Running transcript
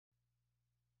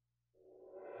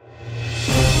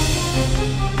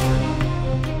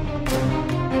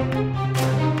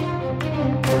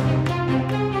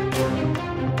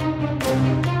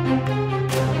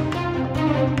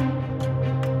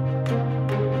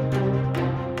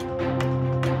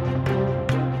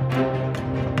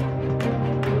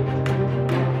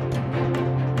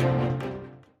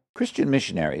Christian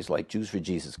missionaries like Jews for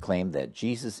Jesus claim that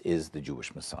Jesus is the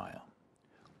Jewish Messiah.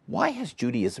 Why has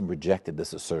Judaism rejected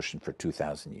this assertion for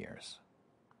 2,000 years?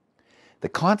 The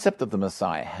concept of the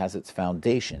Messiah has its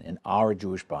foundation in our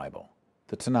Jewish Bible,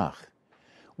 the Tanach,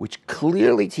 which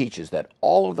clearly teaches that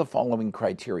all of the following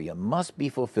criteria must be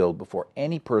fulfilled before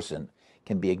any person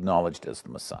can be acknowledged as the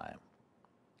Messiah.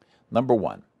 Number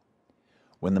one,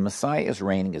 when the Messiah is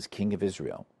reigning as King of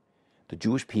Israel, the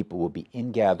Jewish people will be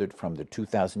ingathered from their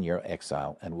 2,000-year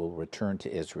exile and will return to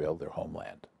Israel, their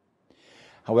homeland.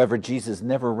 However, Jesus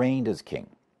never reigned as king,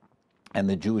 and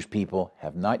the Jewish people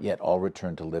have not yet all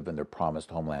returned to live in their promised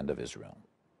homeland of Israel.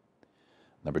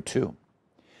 Number two,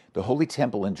 the Holy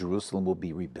Temple in Jerusalem will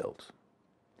be rebuilt.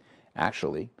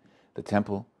 Actually, the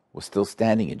temple was still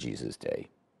standing in Jesus' day.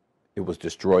 It was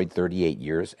destroyed 38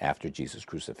 years after Jesus'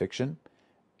 crucifixion,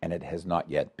 and it has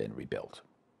not yet been rebuilt.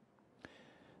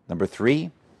 Number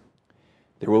three,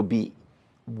 there will be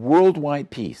worldwide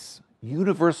peace,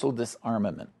 universal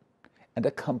disarmament, and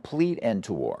a complete end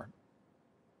to war.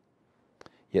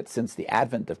 Yet since the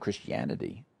advent of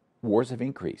Christianity, wars have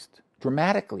increased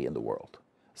dramatically in the world.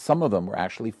 Some of them were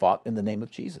actually fought in the name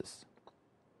of Jesus.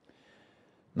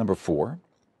 Number four,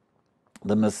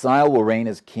 the Messiah will reign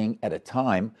as king at a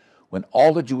time when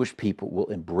all the Jewish people will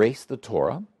embrace the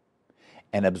Torah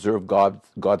and observe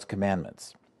God's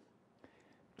commandments.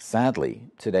 Sadly,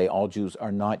 today all Jews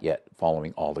are not yet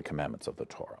following all the commandments of the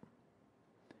Torah.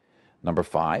 Number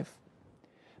five,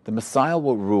 the Messiah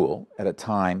will rule at a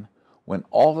time when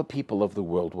all the people of the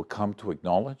world will come to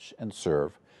acknowledge and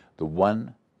serve the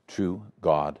one true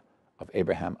God of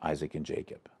Abraham, Isaac, and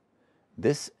Jacob.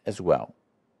 This as well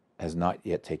has not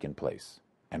yet taken place,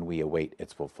 and we await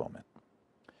its fulfillment.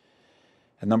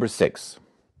 And number six,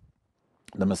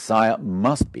 the Messiah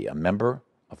must be a member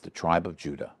of the tribe of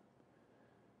Judah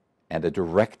and a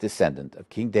direct descendant of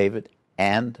King David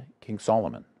and King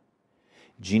Solomon.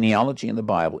 Genealogy in the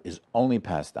Bible is only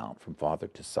passed down from father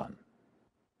to son.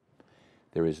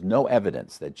 There is no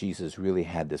evidence that Jesus really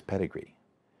had this pedigree.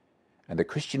 And the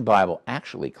Christian Bible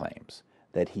actually claims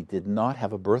that he did not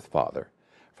have a birth father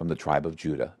from the tribe of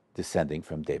Judah descending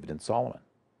from David and Solomon.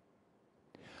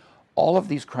 All of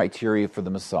these criteria for the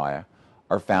Messiah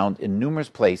are found in numerous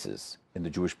places in the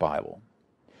Jewish Bible.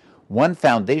 One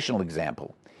foundational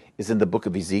example is in the book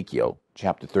of Ezekiel,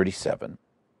 chapter 37,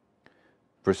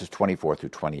 verses 24 through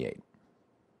 28.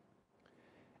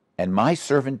 And my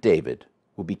servant David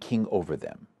will be king over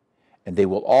them, and they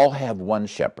will all have one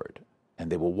shepherd, and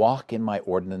they will walk in my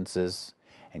ordinances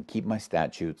and keep my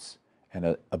statutes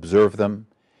and observe them,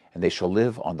 and they shall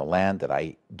live on the land that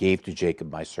I gave to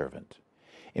Jacob my servant,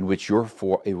 in which your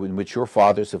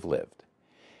fathers have lived.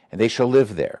 And they shall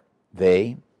live there,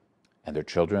 they and their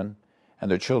children and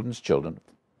their children's children,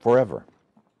 forever.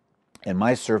 And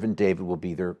my servant David will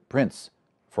be their prince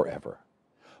forever.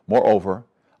 Moreover,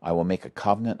 I will make a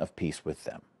covenant of peace with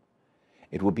them.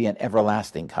 It will be an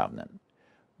everlasting covenant,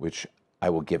 which I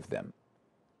will give them.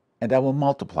 And I will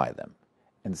multiply them,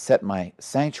 and set my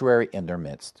sanctuary in their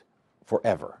midst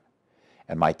forever.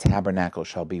 And my tabernacle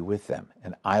shall be with them,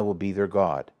 and I will be their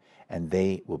God, and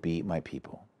they will be my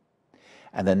people.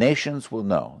 And the nations will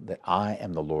know that I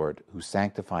am the Lord who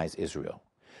sanctifies Israel,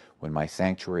 when my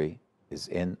sanctuary is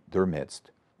in their midst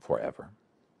forever.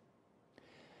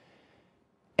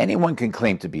 Anyone can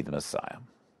claim to be the Messiah,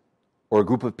 or a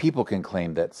group of people can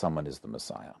claim that someone is the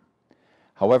Messiah.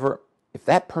 However, if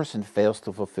that person fails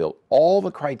to fulfill all the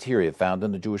criteria found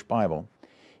in the Jewish Bible,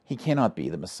 he cannot be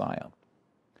the Messiah.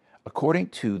 According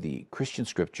to the Christian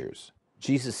scriptures,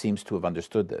 Jesus seems to have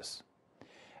understood this.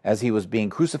 As he was being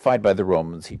crucified by the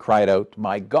Romans, he cried out,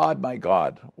 my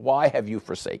God, why have you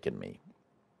forsaken me?"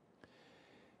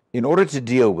 In order to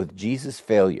deal with Jesus'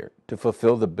 failure to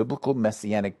fulfill the biblical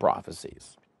messianic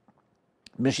prophecies,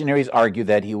 missionaries argue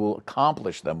that he will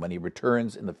accomplish them when he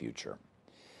returns in the future.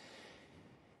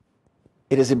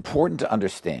 It is important to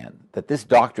understand that this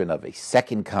doctrine of a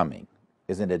second coming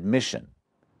is an admission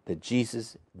that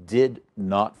Jesus did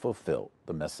not fulfill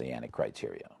the messianic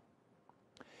criteria.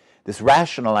 This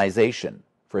rationalization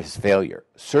for his failure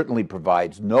certainly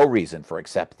provides no reason for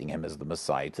accepting him as the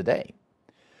Messiah today.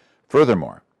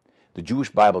 Furthermore, the Jewish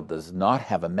Bible does not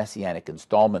have a messianic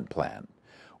installment plan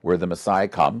where the Messiah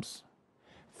comes,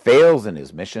 fails in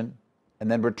his mission, and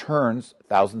then returns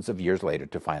thousands of years later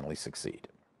to finally succeed.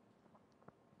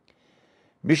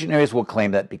 Missionaries will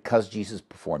claim that because Jesus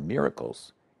performed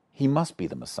miracles, he must be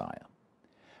the Messiah.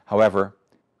 However,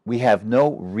 we have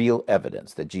no real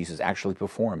evidence that Jesus actually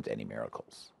performed any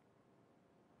miracles.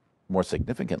 More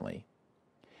significantly,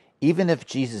 even if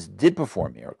Jesus did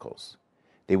perform miracles,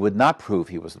 they would not prove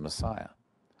he was the Messiah.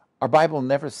 Our Bible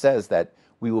never says that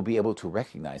we will be able to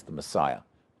recognize the Messiah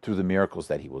through the miracles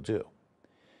that he will do.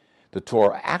 The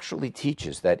Torah actually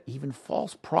teaches that even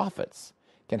false prophets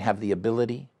can have the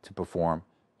ability to perform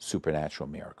supernatural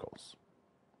miracles.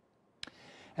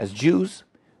 As Jews,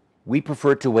 we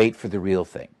prefer to wait for the real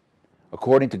thing,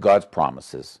 according to God's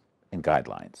promises and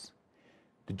guidelines.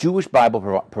 The Jewish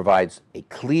Bible provides a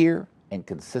clear and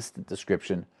consistent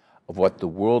description of what the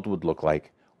world would look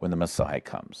like when the Messiah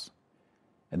comes.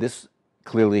 And this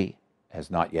clearly has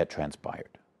not yet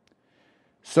transpired.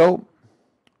 So,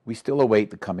 we still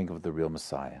await the coming of the real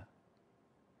Messiah.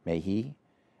 May he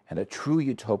and a true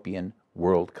utopian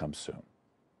world come soon.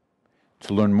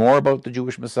 To learn more about the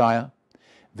Jewish Messiah,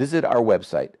 visit our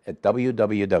website at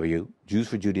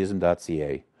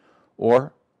www.jewsforjudaism.ca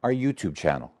or our YouTube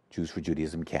channel, Jews for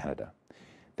Judaism Canada.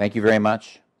 Thank you very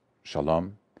much.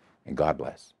 Shalom, and God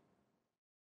bless.